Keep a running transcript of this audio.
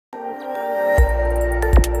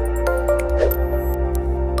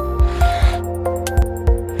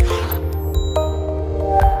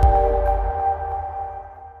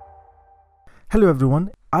Hello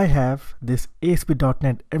everyone, I have this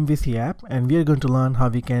ASP.NET MVC app and we are going to learn how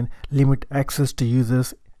we can limit access to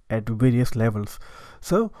users at various levels.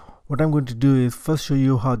 So what I'm going to do is first show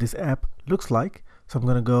you how this app looks like. So I'm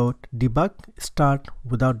going to go debug, start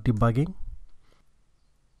without debugging,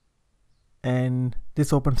 and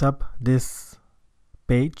this opens up this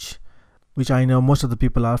page which I know most of the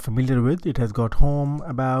people are familiar with. It has got home,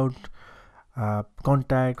 about,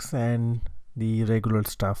 contacts and the regular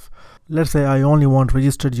stuff. Let's say I only want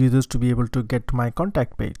registered users to be able to get to my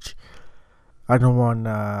contact page. I don't want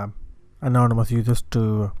anonymous users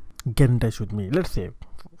to get in touch with me, let's say,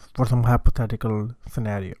 for some hypothetical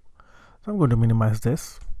scenario. So I'm going to minimize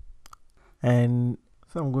this, and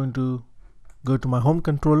so I'm going to go to my home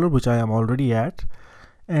controller, which I am already at,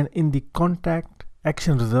 and in the contact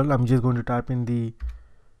action result I'm just going to type in the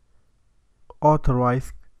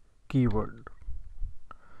authorize keyword,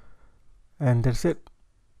 and that's it.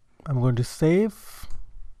 I'm going to save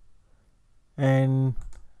and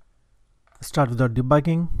start without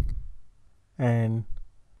debugging. And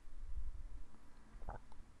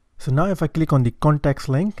so now if I click on the contacts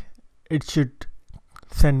link, it should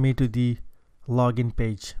send me to the login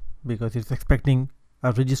page because it's expecting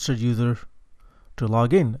a registered user to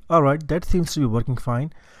log in. Alright, that seems to be working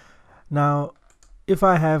fine. Now if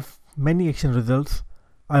I have many action results,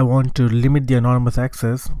 I want to limit the anonymous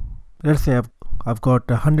access. Let's say I've got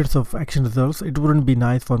hundreds of action results. It wouldn't be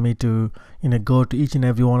nice for me to go to each and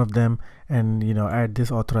every one of them and add this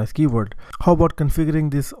authorize keyword. How about configuring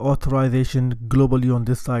this authorization globally on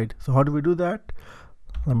this side? So how do we do that?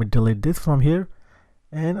 Let me delete this from here,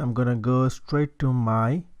 and I'm gonna go straight to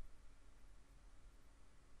my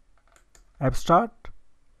app start,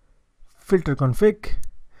 filter config,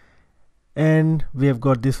 and we have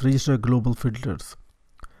got this register global filters,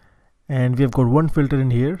 and we have got one filter in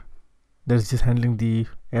here that is just handling the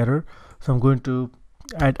error. So I'm going to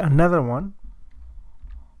add another one,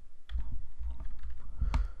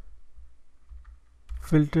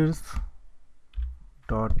 filters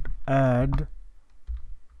dot add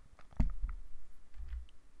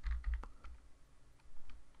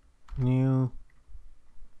new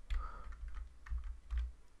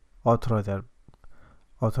authorize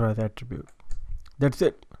attribute. That's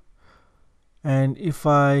it. And if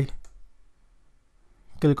I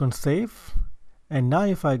click on save, and now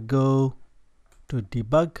if I go to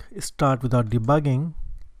debug, start without debugging,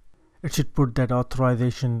 it should put that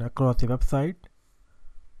authorization across the website.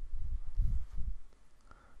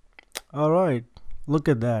 Alright, look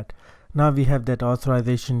at that. Now we have that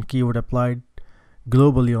authorization keyword applied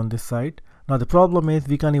globally on this site. Now the problem is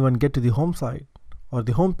we can't even get to the home site or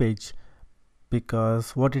the home page,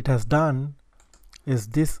 because what it has done is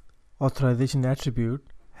this authorization attribute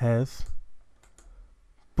has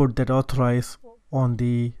put that authorize on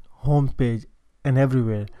the home page and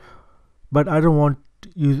everywhere. But I don't want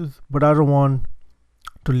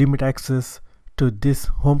to limit access to this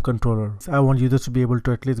home controller. I want users to be able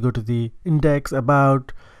to at least go to the index,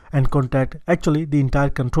 about, and contact, actually the entire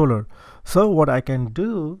controller. So what I can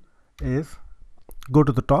do is go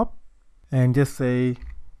to the top and just say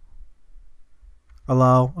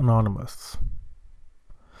allow anonymous.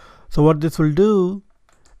 So what this will do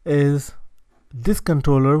is this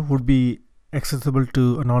controller would be accessible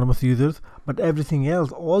to anonymous users, but everything else,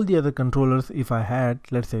 all the other controllers, if I had,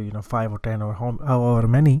 let's say 5 or 10 or however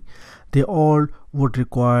many, they all would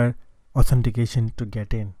require authentication to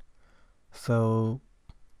get in. So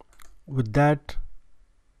with that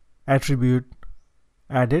attribute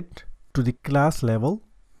added to the class level,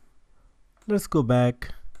 let's go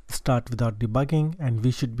back, start without debugging, and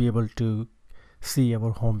we should be able to see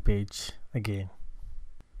our home page again.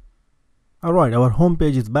 Alright, our home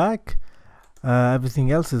page is back. Everything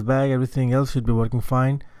else is back. Everything else should be working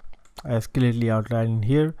fine as clearly outlined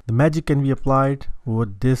here. The magic can be applied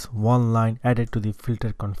with this one line added to the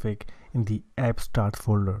filter config in the app start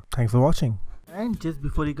folder. Thanks for watching. And just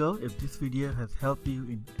before you go, if this video has helped you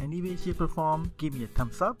in any way, shape or form, give me a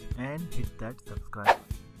thumbs up and hit that subscribe button.